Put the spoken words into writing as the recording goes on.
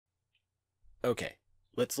Okay,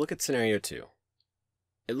 let's look at scenario 2.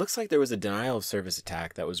 It looks like there was a denial of service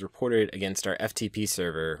attack that was reported against our FTP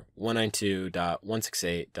server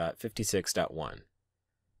 192.168.56.1.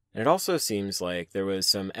 And it also seems like there was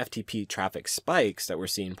some FTP traffic spikes that were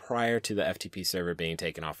seen prior to the FTP server being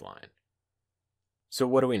taken offline. So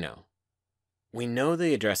what do we know? We know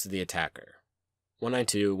the address of the attacker,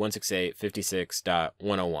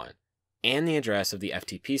 192.168.56.101, and the address of the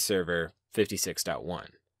FTP server, 56.1.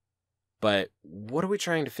 But what are we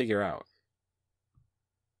trying to figure out?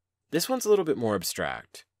 This one's a little bit more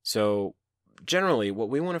abstract. So generally, what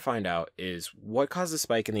we want to find out is what caused the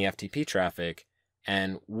spike in the FTP traffic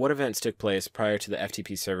and what events took place prior to the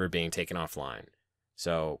FTP server being taken offline.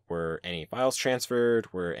 So were any files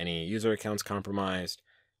transferred? Were any user accounts compromised?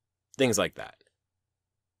 Things like that.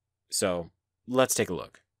 So let's take a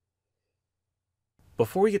look.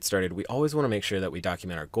 Before we get started, we always want to make sure that we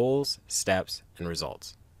document our goals, steps, and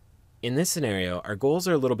results. In this scenario, our goals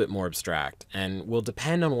are a little bit more abstract and will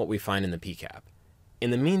depend on what we find in the PCAP. In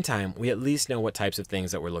the meantime, we at least know what types of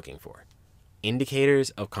things that we're looking for. Indicators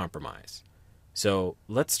of compromise. So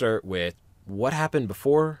let's start with what happened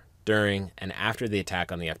before, during, and after the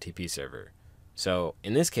attack on the FTP server. So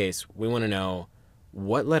in this case, we want to know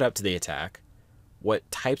what led up to the attack, what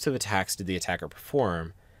types of attacks did the attacker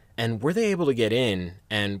perform, and were they able to get in,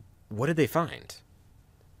 and what did they find?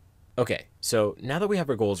 Okay, so now that we have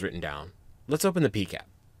our goals written down, let's open the PCAP.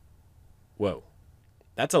 Whoa,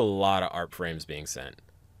 that's a lot of ARP frames being sent.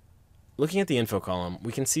 Looking at the info column,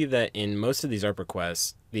 we can see that in most of these ARP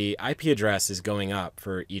requests, the IP address is going up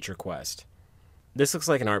for each request. This looks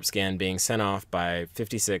like an ARP scan being sent off by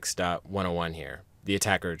 56.101 here, the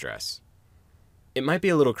attacker address. It might be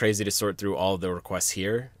a little crazy to sort through all of the requests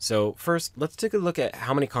here, so first let's take a look at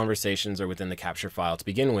how many conversations are within the capture file to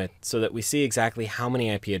begin with so that we see exactly how many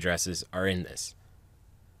IP addresses are in this.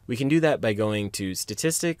 We can do that by going to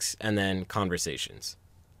Statistics and then Conversations.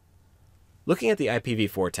 Looking at the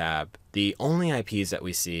IPv4 tab, the only IPs that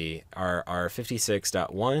we see are our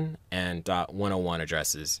 56.1 and .101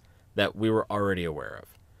 addresses that we were already aware of.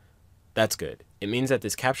 That's good. It means that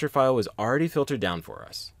this capture file was already filtered down for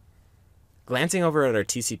us. Glancing over at our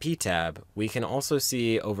TCP tab, we can also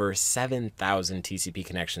see over 7,000 TCP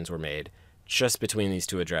connections were made just between these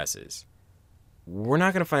two addresses. We're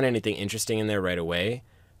not going to find anything interesting in there right away,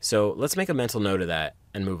 so let's make a mental note of that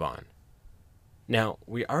and move on. Now,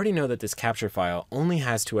 we already know that this capture file only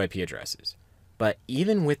has 2 IP addresses, but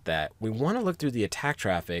even with that, we want to look through the attack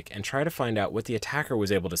traffic and try to find out what the attacker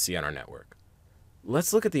was able to see on our network.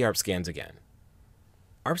 Let's look at the ARP scans again.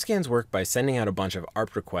 ARP scans work by sending out a bunch of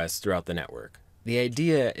ARP requests throughout the network. The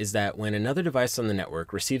idea is that when another device on the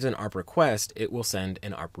network receives an ARP request, it will send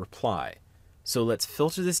an ARP reply. So let's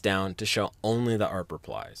filter this down to show only the ARP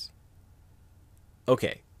replies.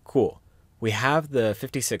 Okay, cool. We have the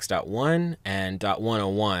 56.1 and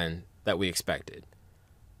 .101 that we expected.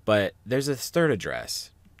 But there's a third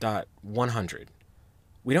address, .100.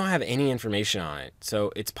 We don't have any information on it,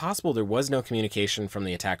 so it's possible there was no communication from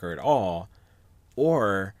the attacker at all,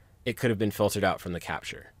 or it could have been filtered out from the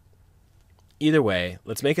capture. Either way,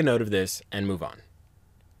 let's make a note of this and move on.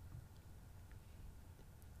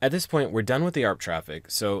 At this point, we're done with the ARP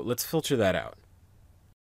traffic, so let's filter that out.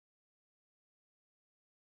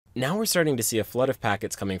 Now we're starting to see a flood of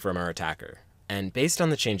packets coming from our attacker, and based on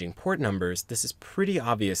the changing port numbers, this is pretty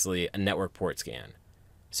obviously a network port scan.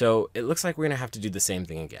 So it looks like we're going to have to do the same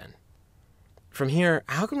thing again. From here,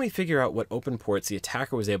 how can we figure out what open ports the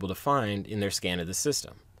attacker was able to find in their scan of the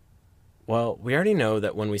system? Well, we already know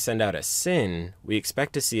that when we send out a SYN, we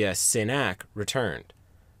expect to see a SYN-ACK returned.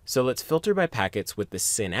 So let's filter by packets with the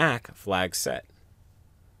SYN-ACK flag set.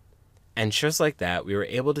 And just like that, we were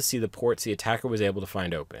able to see the ports the attacker was able to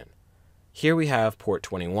find open. Here we have port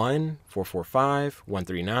 21, 445,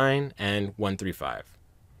 139, and 135.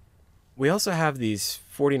 We also have these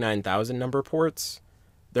 49,000 number ports.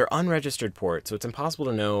 They're unregistered ports, so it's impossible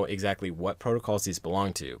to know exactly what protocols these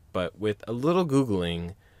belong to, but with a little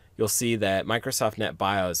Googling, you'll see that Microsoft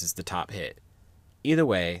NetBIOS is the top hit. Either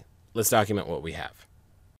way, let's document what we have.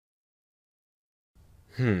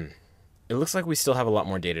 It looks like we still have a lot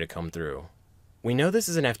more data to come through. We know this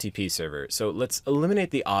is an FTP server, so let's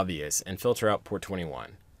eliminate the obvious and filter out port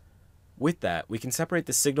 21. With that, we can separate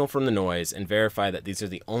the signal from the noise and verify that these are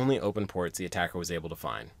the only open ports the attacker was able to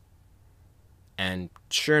find. And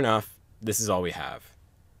sure enough, this is all we have.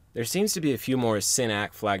 There seems to be a few more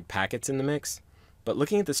SYN-ACK flagged packets in the mix, but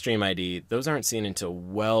looking at the stream ID, those aren't seen until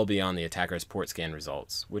well beyond the attacker's port scan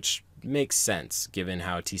results, which makes sense given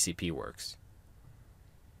how TCP works.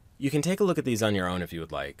 You can take a look at these on your own if you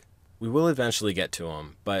would like. we will eventually get to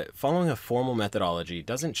them, but following a formal methodology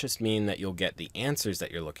doesn't just mean that you'll get the answers that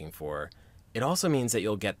you're looking for, it also means that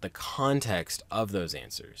you'll get the context of those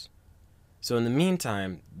answers. So in the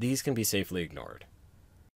meantime, these can be safely ignored.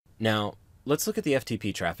 Now, let's look at the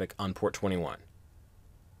FTP traffic on port 21.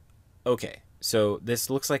 Okay, so this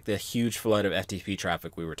looks like the huge flood of FTP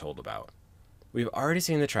traffic we were told about. We've already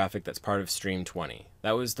seen the traffic that's part of stream 20.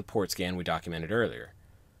 That was the port scan we documented earlier.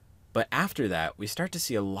 But after that, we start to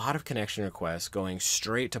see a lot of connection requests going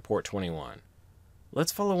straight to port 21.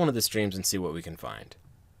 Let's follow one of the streams and see what we can find.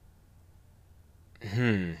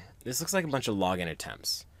 This looks like a bunch of login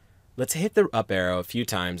attempts. Let's hit the up arrow a few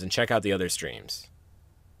times and check out the other streams.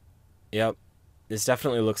 Yep, this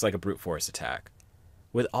definitely looks like a brute force attack.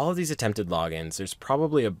 With all of these attempted logins, there's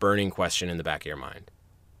probably a burning question in the back of your mind.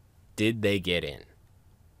 Did they get in?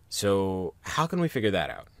 So how can we figure that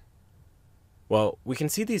out? Well, we can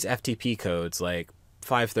see these FTP codes like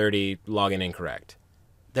 530 login incorrect.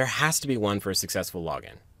 There has to be one for a successful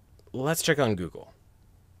login. Let's check on Google.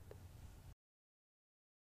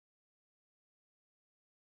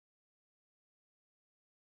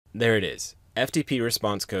 There it is, FTP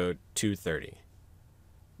response code 230.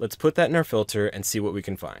 Let's put that in our filter and see what we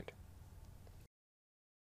can find.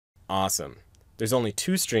 Awesome. There's only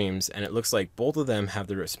 2 streams and it looks like both of them have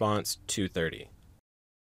the response 230.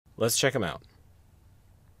 Let's check them out.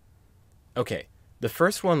 Okay, the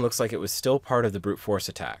first one looks like it was still part of the brute force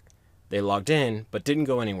attack. They logged in, but didn't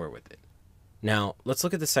go anywhere with it. Now, let's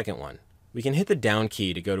look at the second one. We can hit the down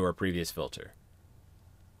key to go to our previous filter.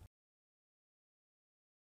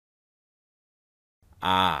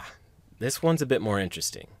 This one's a bit more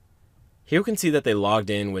interesting. Here we can see that they logged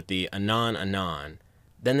in with the anon,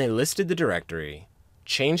 then they listed the directory,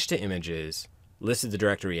 changed to images, listed the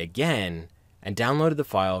directory again, and downloaded the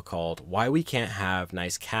file called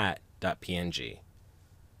whywecan'thavenicecat.png.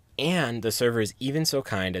 And the server is even so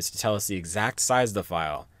kind as to tell us the exact size of the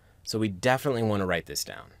file, so we definitely want to write this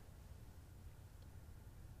down.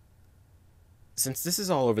 Since this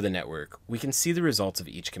is all over the network, we can see the results of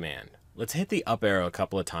each command. Let's hit the up arrow a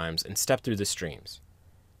couple of times and step through the streams.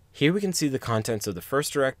 Here we can see the contents of the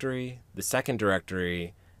first directory, the second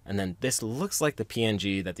directory, and then this looks like the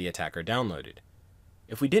PNG that the attacker downloaded.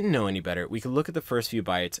 If we didn't know any better, we could look at the first few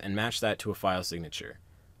bytes and match that to a file signature.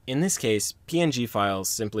 In this case, PNG files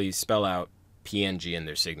simply spell out PNG in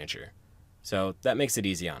their signature. So that makes it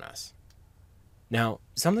easy on us. Now,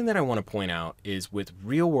 something that I want to point out is with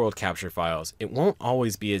real-world capture files, it won't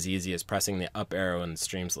always be as easy as pressing the up arrow in the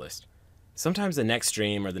streams list. Sometimes the next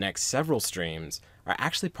stream or the next several streams are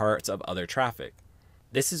actually parts of other traffic.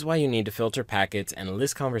 This is why you need to filter packets and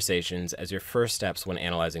list conversations as your first steps when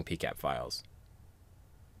analyzing PCAP files.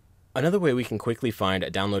 Another way we can quickly find a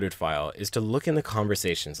downloaded file is to look in the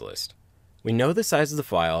conversations list. We know the size of the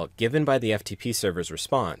file given by the FTP server's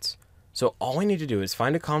response, so all we need to do is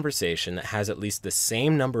find a conversation that has at least the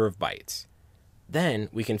same number of bytes. Then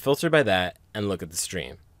we can filter by that and look at the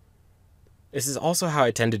stream. This is also how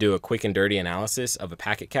I tend to do a quick and dirty analysis of a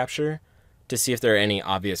packet capture to see if there are any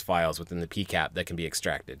obvious files within the PCAP that can be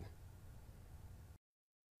extracted.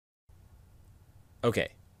 Okay,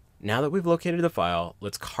 now that we've located the file,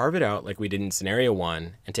 let's carve it out like we did in scenario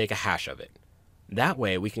 1 and take a hash of it. That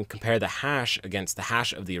way we can compare the hash against the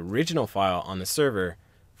hash of the original file on the server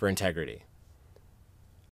for integrity.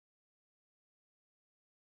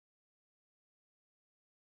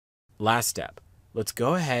 Last step. Let's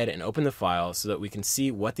go ahead and open the file so that we can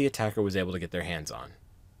see what the attacker was able to get their hands on.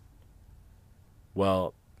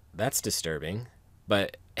 Well, that's disturbing,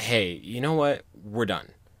 but hey, you know what? We're done.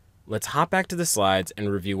 Let's hop back to the slides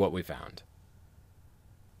and review what we found.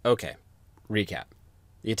 Okay, recap.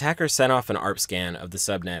 The attacker sent off an ARP scan of the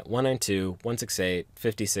subnet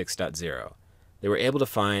 192.168.56.0. They were able to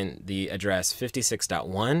find the address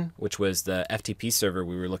 56.1, which was the FTP server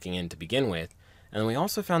we were looking in to begin with, and we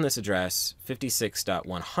also found this address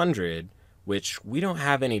 56.100, which we don't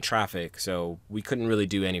have any traffic, so we couldn't really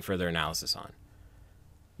do any further analysis on.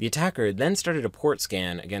 The attacker then started a port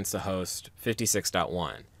scan against the host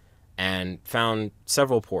 56.1 and found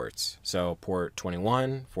several ports, so port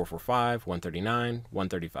 21, 445, 139,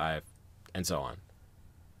 135, and so on.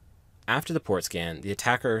 After the port scan, the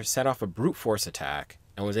attacker set off a brute force attack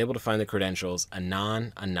and was able to find the credentials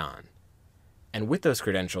anon. And with those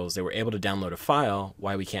credentials, they were able to download a file,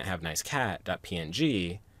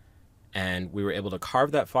 whywecan'thavenicecat.png, and we were able to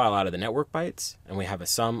carve that file out of the network bytes, and we have a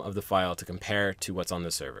sum of the file to compare to what's on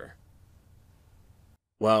the server.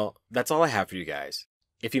 Well, that's all I have for you guys.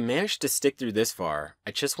 If you managed to stick through this far,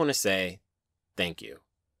 I just want to say thank you.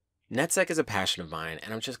 Netsec is a passion of mine,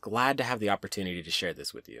 and I'm just glad to have the opportunity to share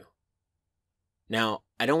this with you. Now,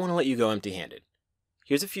 I don't want to let you go empty-handed.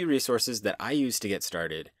 Here's a few resources that I use to get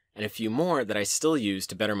started, and a few more that I still use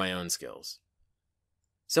to better my own skills.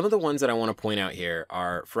 Some of the ones that I want to point out here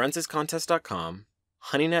are forensicscontest.com,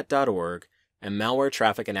 honeynet.org, and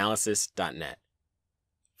malwaretrafficanalysis.net.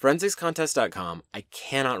 Forensicscontest.com I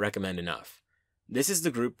cannot recommend enough. This is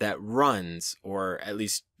the group that runs, or at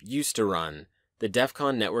least used to run, the DEF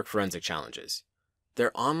CON Network Forensic Challenges.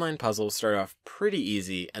 Their online puzzles start off pretty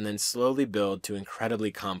easy and then slowly build to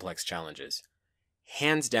incredibly complex challenges.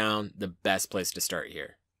 Hands down, the best place to start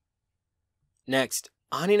here. Next,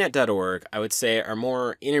 honeynet.org I would say are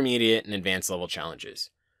more intermediate and advanced level challenges.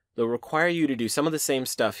 They'll require you to do some of the same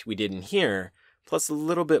stuff we did in here, plus a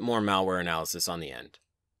little bit more malware analysis on the end.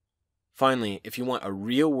 Finally, if you want a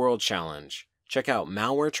real-world challenge, check out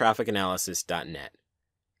malwaretrafficanalysis.net.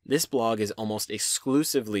 This blog is almost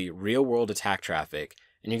exclusively real-world attack traffic,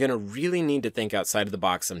 and you're going to really need to think outside of the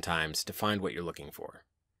box sometimes to find what you're looking for.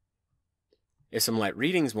 If some light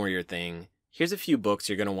reading's more your thing, here's a few books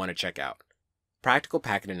you're going to want to check out. Practical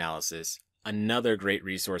Packet Analysis, another great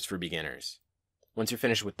resource for beginners. Once you're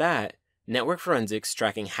finished with that, Network Forensics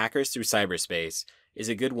Tracking Hackers Through Cyberspace is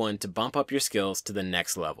a good one to bump up your skills to the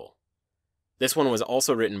next level. This one was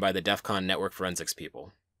also written by the DEF CON Network Forensics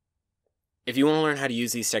people. If you want to learn how to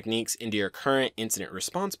use these techniques into your current incident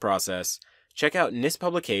response process, check out NIST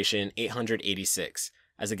Publication 886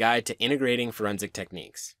 as a guide to integrating forensic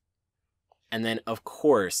techniques. And then, of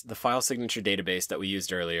course, the file signature database that we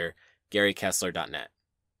used earlier, GaryKessler.net.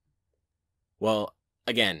 Well,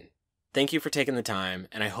 again, thank you for taking the time,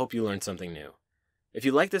 and I hope you learned something new. If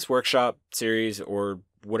you like this workshop, series, or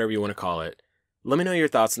whatever you want to call it, let me know your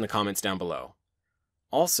thoughts in the comments down below.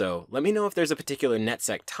 Also, let me know if there's a particular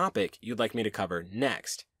Netsec topic you'd like me to cover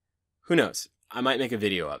next. Who knows, I might make a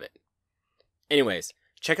video of it. Anyways,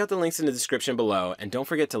 check out the links in the description below, and don't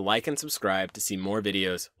forget to like and subscribe to see more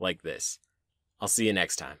videos like this. I'll see you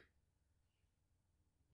next time.